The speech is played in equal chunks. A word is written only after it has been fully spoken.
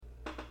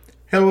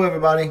Hello,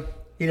 everybody.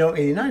 In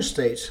the United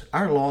States,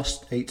 our law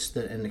states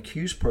that an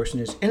accused person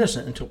is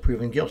innocent until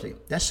proven guilty.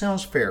 That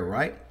sounds fair,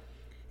 right?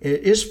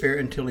 It is fair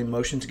until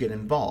emotions get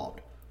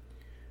involved.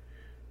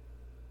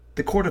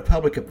 The court of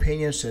public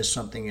opinion says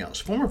something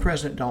else. Former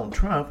President Donald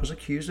Trump was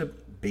accused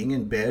of being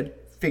in bed,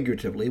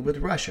 figuratively, with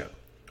Russia.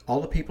 All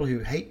the people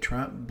who hate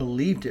Trump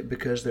believed it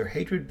because their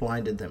hatred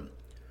blinded them.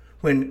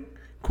 When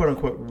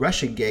quote-unquote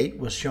Russiagate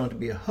was shown to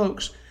be a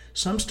hoax,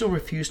 some still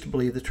refused to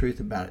believe the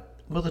truth about it.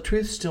 Well, the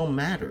truth still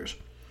matters.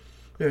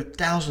 There are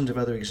thousands of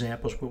other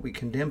examples where we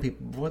condemn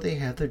people before they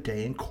have their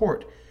day in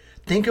court.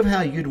 Think of how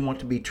you'd want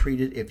to be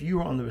treated if you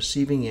were on the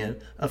receiving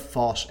end of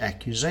false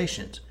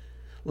accusations.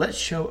 Let's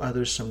show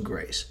others some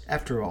grace.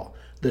 After all,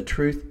 the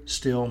truth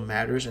still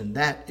matters, and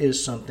that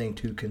is something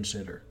to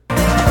consider.